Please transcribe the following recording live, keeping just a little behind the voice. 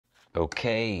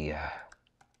Okay.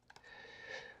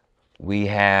 We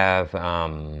have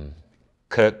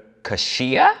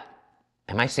Keisha.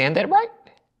 Am I saying that right?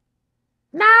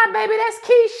 Nah, baby, that's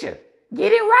Keisha.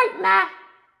 Get it right now.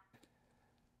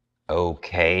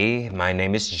 Okay, my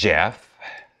name is Jeff.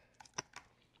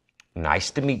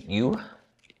 Nice to meet you.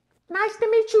 Nice to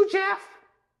meet you, Jeff.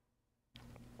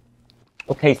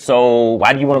 Okay, so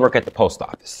why do you want to work at the post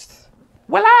office?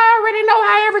 Well, I already know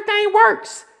how everything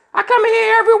works. I come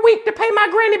here every week to pay my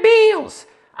granny bills.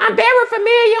 I'm very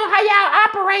familiar on how y'all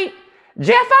operate.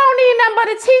 Jeff, I don't need nothing but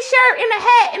a t-shirt and a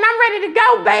hat, and I'm ready to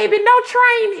go, baby. No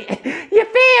training. You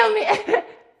feel me?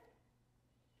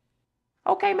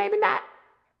 Okay, maybe not.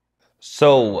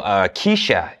 So,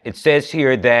 Keisha, it says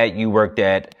here that you worked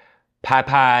at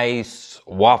Popeye's,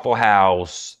 Waffle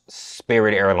House,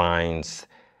 Spirit Airlines,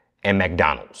 and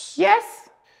McDonald's. Yes?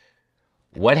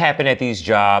 What happened at these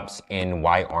jobs and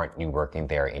why aren't you working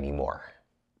there anymore?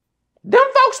 Them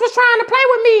folks was trying to play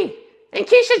with me, and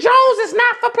Keisha Jones is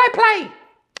not for play.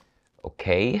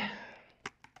 Okay.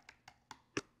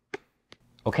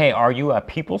 Okay, are you a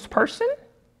people's person?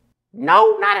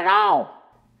 No, not at all.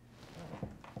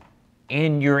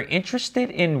 And you're interested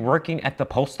in working at the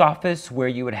post office where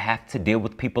you would have to deal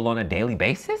with people on a daily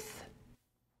basis?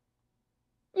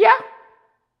 Yeah.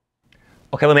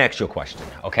 Okay, let me ask you a question,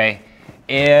 okay?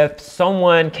 If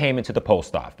someone came into the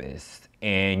post office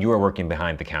and you were working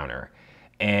behind the counter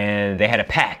and they had a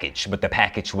package, but the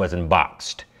package wasn't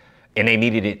boxed and they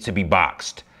needed it to be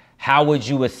boxed, how would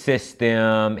you assist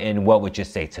them and what would you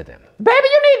say to them? Baby,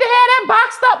 you need to have that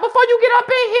boxed up before you get up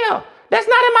in here. That's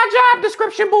not in my job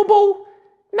description, boo-boo.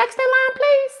 Next in line,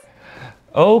 please.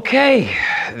 Okay,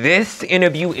 this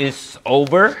interview is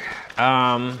over.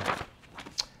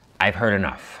 I've heard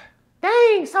enough.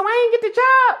 Dang, so I ain't get the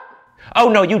job. Oh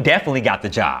no, you definitely got the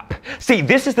job. See,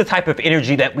 this is the type of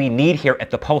energy that we need here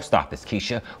at the post office,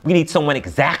 Keisha. We need someone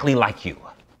exactly like you.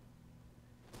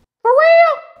 For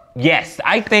real? Yes,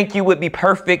 I think you would be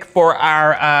perfect for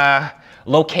our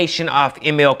location off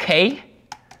MLK.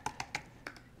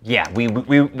 Yeah,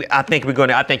 I think you're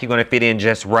gonna fit in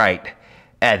just right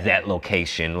at that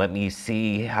location. Let me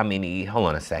see how many. Hold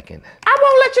on a second. I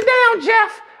won't let you down,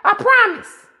 Jeff. I promise.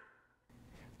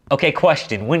 Okay,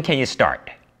 question. When can you start?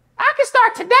 I can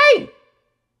start today.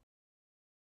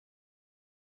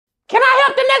 Can I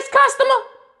help the next customer?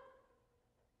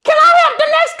 Can I help the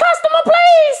next customer,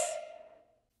 please?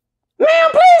 Ma'am,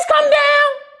 please come down.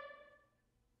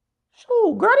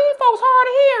 Shoot, girl, these folks hard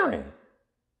of hearing.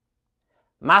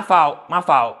 My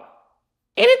fault.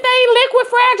 Anything liquid,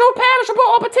 fragile, perishable,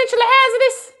 or potentially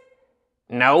hazardous?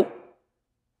 No.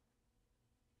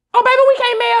 Oh, baby, we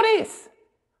can't mail this.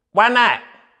 Why not?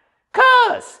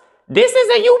 'Cause this is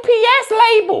a UPS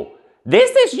label.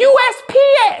 This is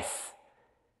USPS.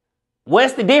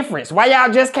 What's the difference? Why y'all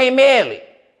just can't mail it?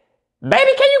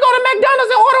 Baby, can you go to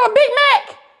McDonald's and order a Big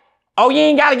Mac? Oh, you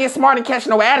ain't gotta get smart and catch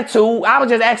no attitude. I was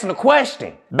just asking a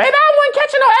question. Baby, I wasn't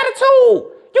catching no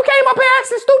attitude. You came up here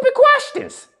asking stupid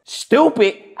questions.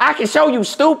 Stupid? I can show you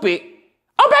stupid.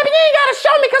 Oh, baby, you ain't gotta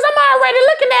show me because I'm already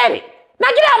looking at it.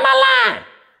 Now get out my line.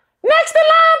 Next in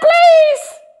line,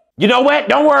 please. You know what?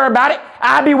 Don't worry about it.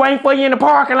 I'll be waiting for you in the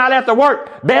parking lot after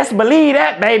work. Best believe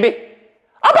that, baby.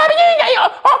 Oh, baby, you ain't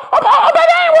got... Oh,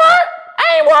 baby,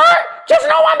 I ain't worried. Just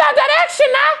know I'm about that action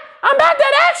now. I'm about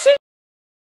that action.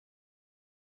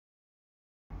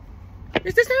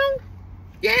 Is this on?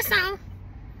 Yeah, it's on.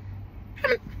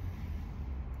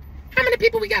 How many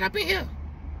people we got up in here?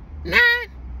 9?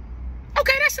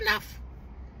 Okay, that's enough.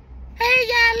 Hey,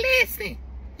 y'all, listen.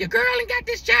 Your girl ain't got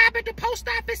this job at the post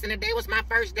office, and today was my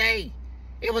first day.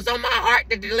 It was on my heart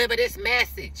to deliver this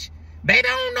message. Baby,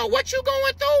 I don't know what you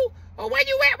going through or where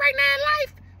you at right now in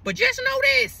life, but just know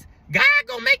this. God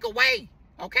gonna make a way,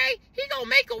 okay? He gonna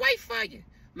make a way for you.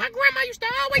 My grandma used to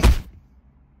always...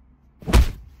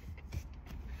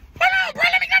 Hold on, bro.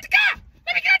 Let me get out the car.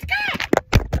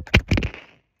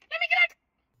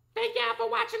 Thank y'all for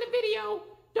watching the video.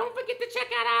 Don't forget to check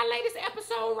out our latest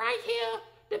episode right here.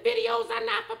 The videos are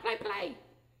not for play.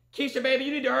 Keisha, baby,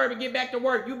 you need to hurry and get back to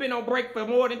work. You've been on break for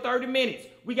more than 30 minutes.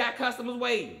 We got customers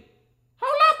waiting.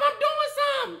 Hold up, I'm doing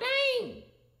something. Dang.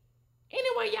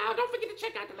 Anyway, y'all, don't forget to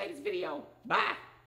check out the latest video. Bye.